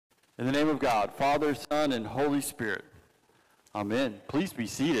In the name of God, Father, Son, and Holy Spirit. Amen. Please be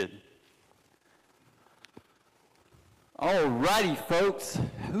seated. All righty, folks.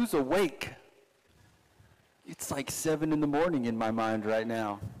 Who's awake? It's like 7 in the morning in my mind right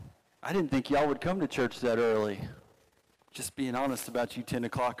now. I didn't think y'all would come to church that early. Just being honest about you 10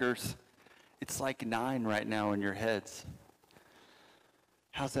 o'clockers. It's like 9 right now in your heads.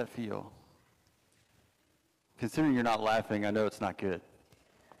 How's that feel? Considering you're not laughing, I know it's not good.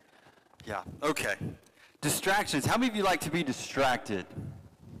 Yeah, okay. Distractions. How many of you like to be distracted?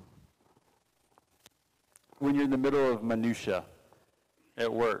 When you're in the middle of minutia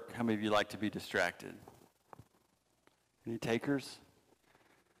at work, how many of you like to be distracted? Any takers?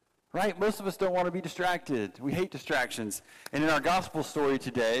 Right, most of us don't want to be distracted. We hate distractions. And in our gospel story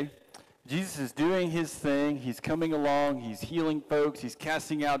today, Jesus is doing his thing. He's coming along. He's healing folks. He's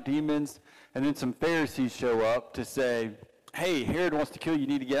casting out demons. And then some Pharisees show up to say, hey, Herod wants to kill you. You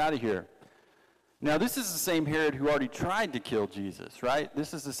need to get out of here. Now, this is the same Herod who already tried to kill Jesus, right?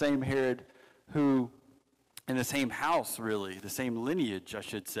 This is the same Herod who, in the same house, really, the same lineage, I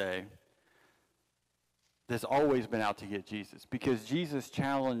should say, that's always been out to get Jesus, because Jesus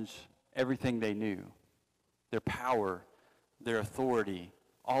challenged everything they knew, their power, their authority,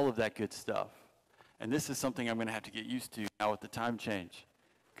 all of that good stuff. And this is something I'm going to have to get used to now with the time change,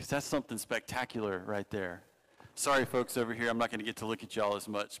 because that's something spectacular right there. Sorry, folks over here, I'm not going to get to look at y'all as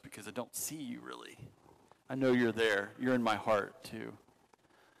much because I don't see you really. I know you're there. You're in my heart too.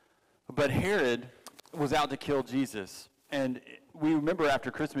 But Herod was out to kill Jesus. And we remember after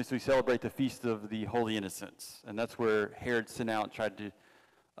Christmas we celebrate the Feast of the Holy Innocents. And that's where Herod sent out and tried to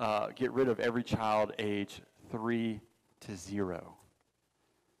get rid of every child age 3 to 0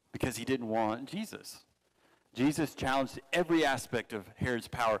 because he didn't want Jesus. Jesus challenged every aspect of Herod's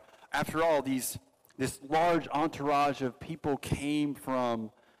power. After all, this large entourage of people came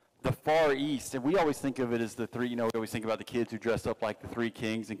from the far east, and we always think of it as the three, we always think about the kids who dress up like the 3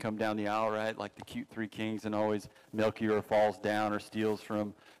 kings and come down the aisle, right? Like the cute 3 kings, and always Melchior falls down or steals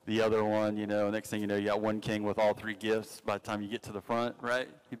from the other one, Next thing you know, you got one king with all 3 gifts by the time you get to the front, right?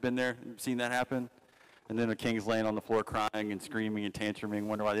 You've been there? You've seen that happen? And then the king's laying on the floor crying and screaming and tantruming,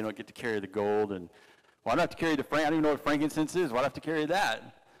 wonder why they don't get to carry the gold, and why do I have to carry I don't even know what frankincense is. Why do I have to carry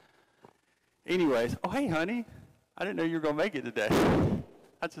that? Anyways, oh, hey, honey, I didn't know you were going to make it today.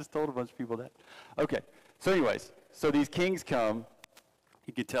 I just told a bunch of people that. Okay, so anyways, so these kings come.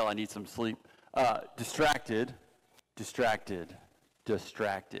 You can tell I need some sleep. Distracted. So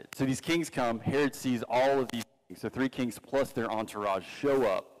these kings come. Herod sees all of these things. So 3 kings plus their entourage show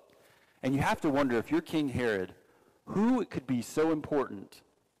up. And you have to wonder, if you're King Herod, who could be so important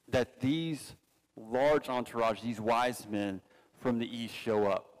that these large entourage, these wise men from the east show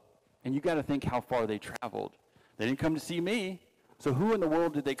up? And you got to think how far they traveled. They didn't come to see me. So who in the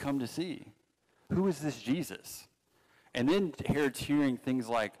world did they come to see? Who is this Jesus? And then Herod's hearing things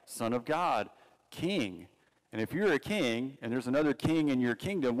like Son of God, King. And if you're a king and there's another king in your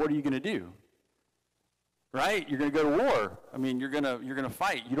kingdom, what are you going to do? Right? You're going to go to war. I mean, you're going to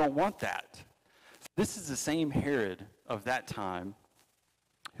fight. You don't want that. This is the same Herod of that time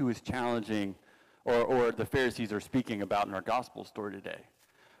who is challenging, or the Pharisees are speaking about in our gospel story today.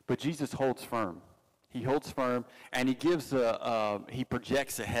 But Jesus holds firm. He holds firm, and he gives he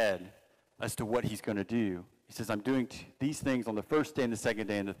projects ahead as to what he's going to do. He says, I'm doing these things on the first day and the second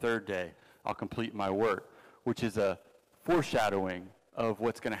day and the third day. I'll complete my work, which is a foreshadowing of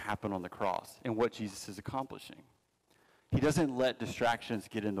what's going to happen on the cross and what Jesus is accomplishing. He doesn't let distractions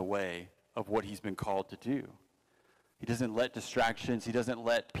get in the way of what he's been called to do. He doesn't let distractions, he doesn't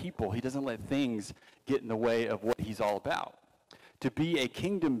let people, he doesn't let things get in the way of what he's all about. To be a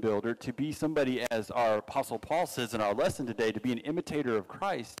kingdom builder, to be somebody, as our Apostle Paul says in our lesson today, to be an imitator of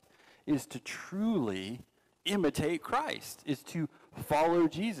Christ is to truly imitate Christ, is to follow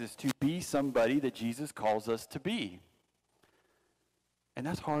Jesus, to be somebody that Jesus calls us to be. And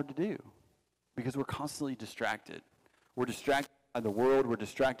that's hard to do because we're constantly distracted. We're distracted by the world, we're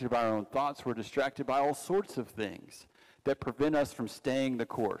distracted by our own thoughts, we're distracted by all sorts of things that prevent us from staying the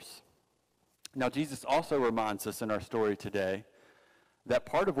course. Now, Jesus also reminds us in our story today that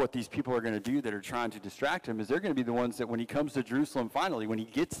part of what these people are going to do that are trying to distract him is they're going to be the ones that when he comes to Jerusalem finally, when he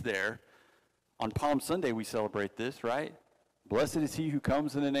gets there, on Palm Sunday we celebrate this, right? Blessed is he who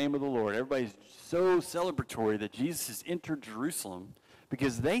comes in the name of the Lord. Everybody's so celebratory that Jesus has entered Jerusalem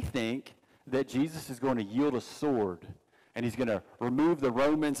because they think that Jesus is going to yield a sword and he's going to remove the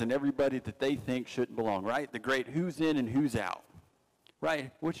Romans and everybody that they think shouldn't belong, right? The great who's in and who's out, right?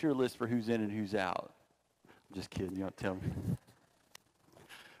 What's your list for who's in and who's out? I'm just kidding, you don't tell me.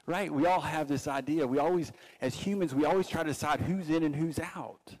 Right? We all have this idea. We always, as humans, we always try to decide who's in and who's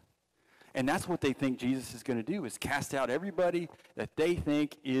out. And that's what they think Jesus is going to do, is cast out everybody that they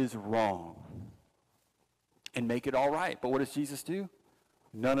think is wrong and make it all right. But what does Jesus do?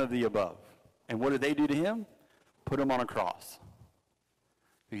 None of the above. And what did they do to him? Put him on a cross.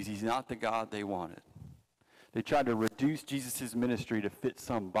 Because he's not the God they wanted. They tried to reduce Jesus' ministry to fit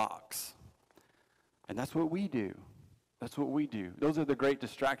some box. And that's what we do. That's what we do. Those are the great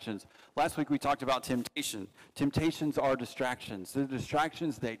distractions. Last week we talked about temptation. Temptations are distractions. They're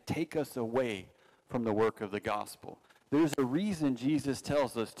distractions that take us away from the work of the gospel. There's a reason Jesus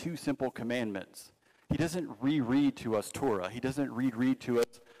tells us 2 simple commandments. He doesn't reread to us Torah. He doesn't reread to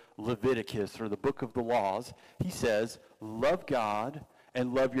us Leviticus or the book of the laws. He says, love God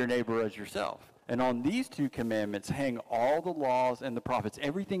and love your neighbor as yourself. And on these 2 commandments hang all the laws and the prophets.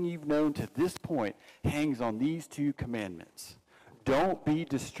 Everything you've known to this point hangs on these 2 commandments. Don't be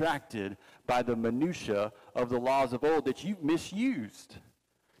distracted by the minutia of the laws of old that you've misused,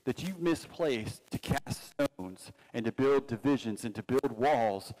 that you've misplaced to cast stones and to build divisions and to build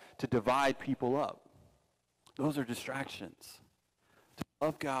walls to divide people up. Those are distractions. To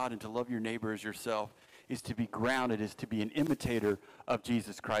love God and to love your neighbor as yourself is to be grounded, is to be an imitator of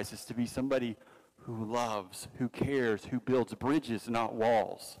Jesus Christ, is to be somebody who loves, who cares, who builds bridges, not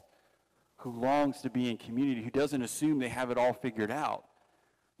walls, who longs to be in community, who doesn't assume they have it all figured out,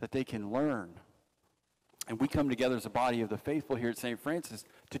 that they can learn. And we come together as a body of the faithful here at St. Francis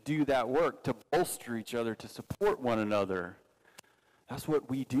to do that work, to bolster each other, to support one another. That's what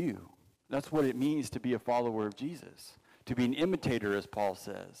we do. That's what it means to be a follower of Jesus, to be an imitator, as Paul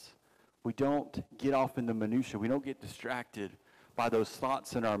says. We don't get off in the minutia. We don't get distracted by those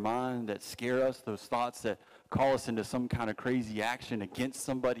thoughts in our mind that scare us, those thoughts that call us into some kind of crazy action against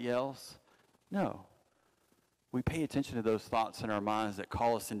somebody else. No. We pay attention to those thoughts in our minds that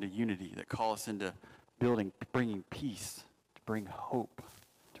call us into unity, that call us into bringing peace, to bring hope,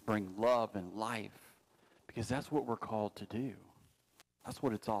 to bring love and life, because that's what we're called to do. That's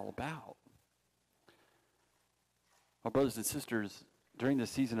what it's all about. Our brothers and sisters, during the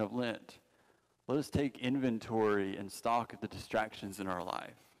season of Lent, let us take inventory and stock of the distractions in our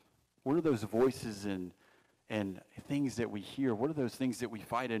life. What are those voices and things that we hear? What are those things that we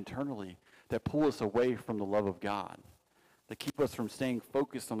fight internally that pull us away from the love of God, that keep us from staying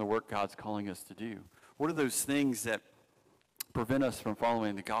focused on the work God's calling us to do? What are those things that prevent us from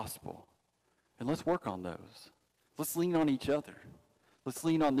following the gospel? And let's work on those. Let's lean on each other. Let's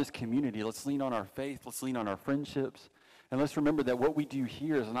lean on this community. Let's lean on our faith. Let's lean on our friendships. And let's remember that what we do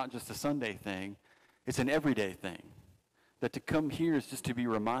here is not just a Sunday thing. It's an everyday thing. That to come here is just to be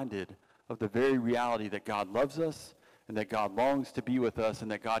reminded of the very reality that God loves us and that God longs to be with us and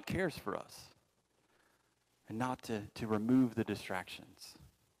that God cares for us. And not to remove the distractions,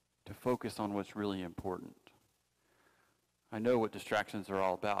 to focus on what's really important. I know what distractions are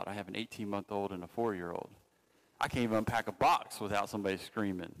all about. I have an 18-month-old and a 4-year-old. I can't even unpack a box without somebody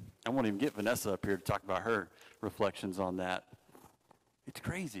screaming. I won't even get Vanessa up here to talk about her reflections on that. It's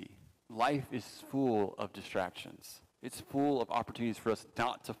crazy. Life is full of distractions. It's full of opportunities for us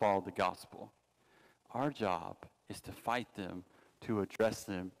not to follow the gospel. Our job is to fight them, to address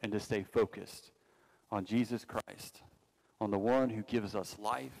them, and to stay focused on Jesus Christ, on the one who gives us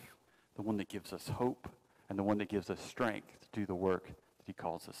life, the one that gives us hope, and the one that gives us strength to do the work that he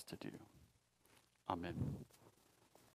calls us to do. Amen.